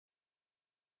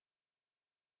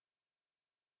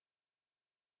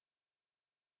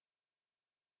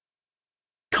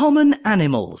Common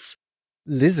animals.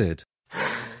 Lizard.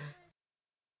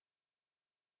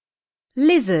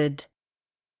 Lizard.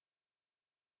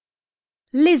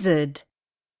 Lizard.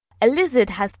 A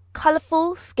lizard has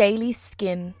colourful, scaly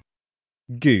skin.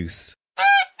 Goose.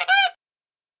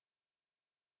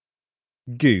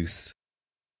 Goose.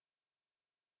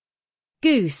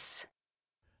 Goose.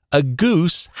 A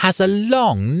goose has a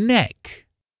long neck.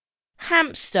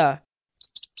 Hamster.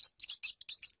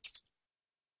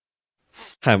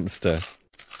 Hamster.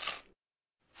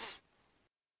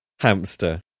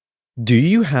 Hamster. Do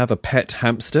you have a pet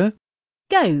hamster?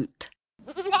 Goat.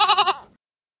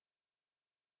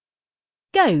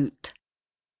 Goat.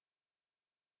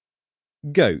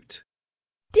 Goat.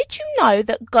 Did you know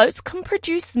that goats can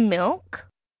produce milk?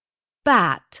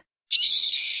 Bat.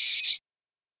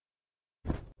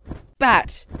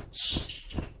 Bat.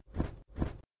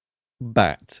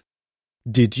 Bat.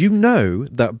 Did you know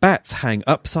that bats hang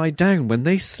upside down when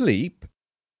they sleep?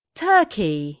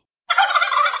 Turkey.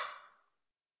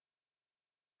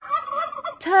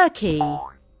 Turkey.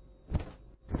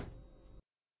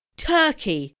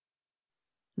 Turkey.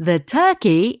 The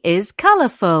turkey is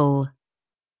colourful.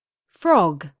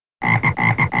 Frog.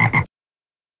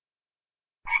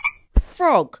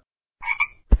 Frog.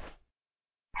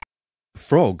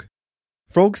 Frog.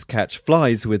 Frogs catch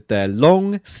flies with their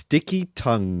long, sticky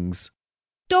tongues.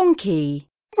 Donkey.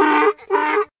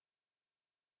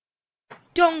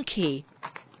 Donkey.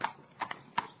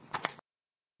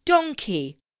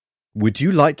 Donkey. Would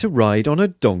you like to ride on a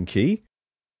donkey?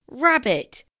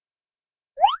 Rabbit.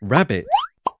 Rabbit.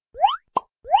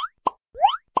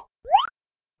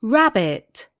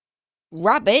 Rabbit.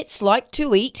 Rabbits like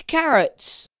to eat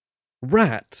carrots.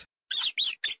 Rat.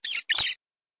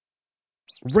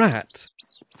 Rat.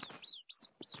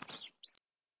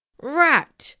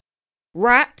 Rat.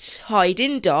 Rats hide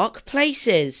in dark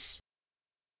places.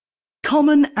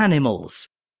 Common animals.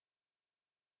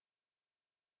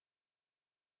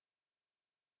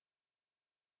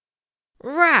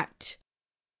 Rat.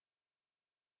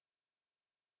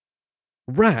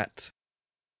 Rat.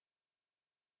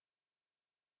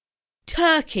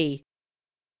 Turkey.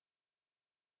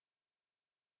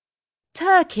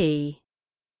 Turkey.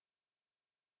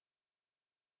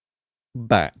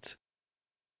 Bat.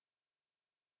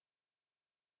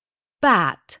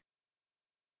 Bat.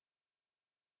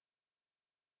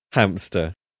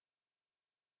 Hamster.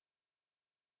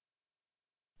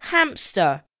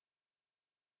 Hamster.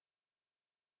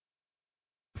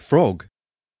 Frog.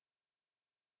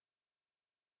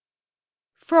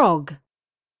 Frog.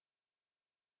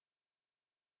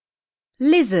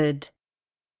 Lizard.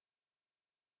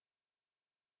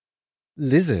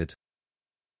 Lizard.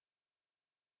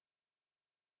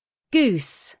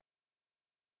 Goose.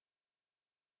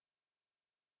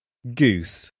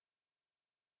 Goose.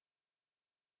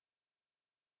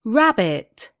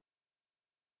 Rabbit.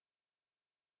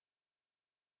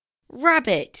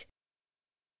 Rabbit.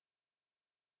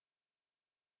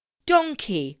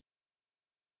 Donkey.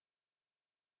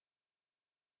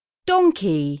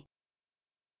 Donkey.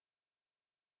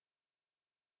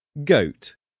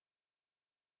 Goat.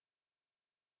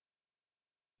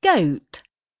 Goat.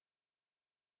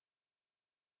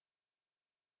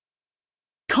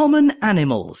 Common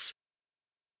animals.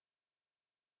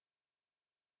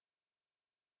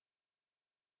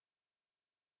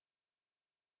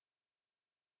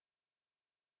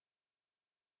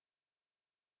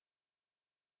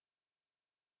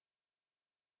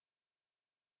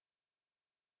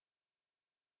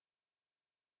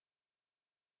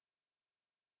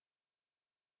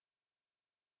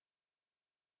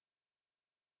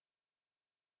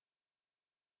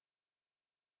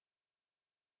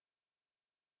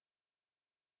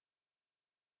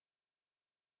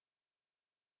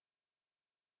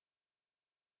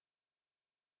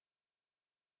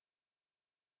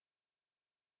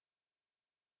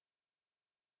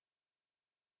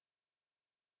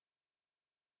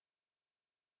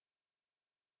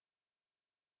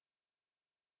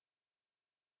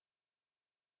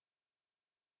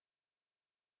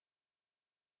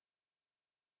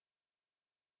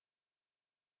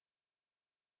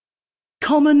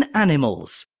 Common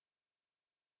animals.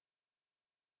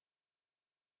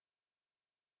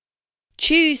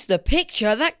 Choose the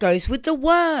picture that goes with the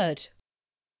word.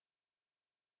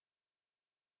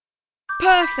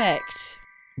 Perfect.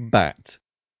 Bat.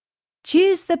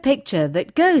 Choose the picture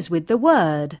that goes with the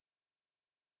word.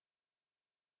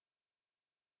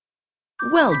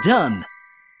 Well done.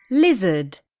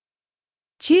 Lizard.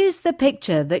 Choose the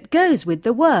picture that goes with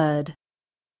the word.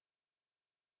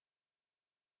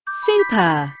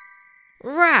 Super.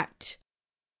 Rat.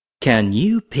 Can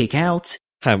you pick out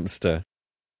Hamster.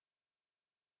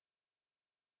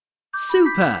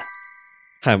 Super.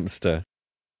 Hamster.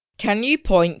 Can you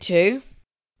point to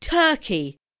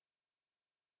turkey?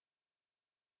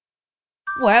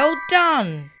 Well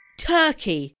done.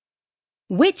 Turkey.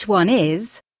 Which one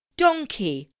is?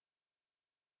 Donkey.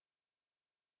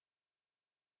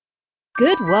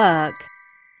 Good work.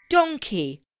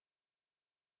 Donkey.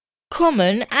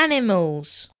 Common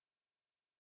animals.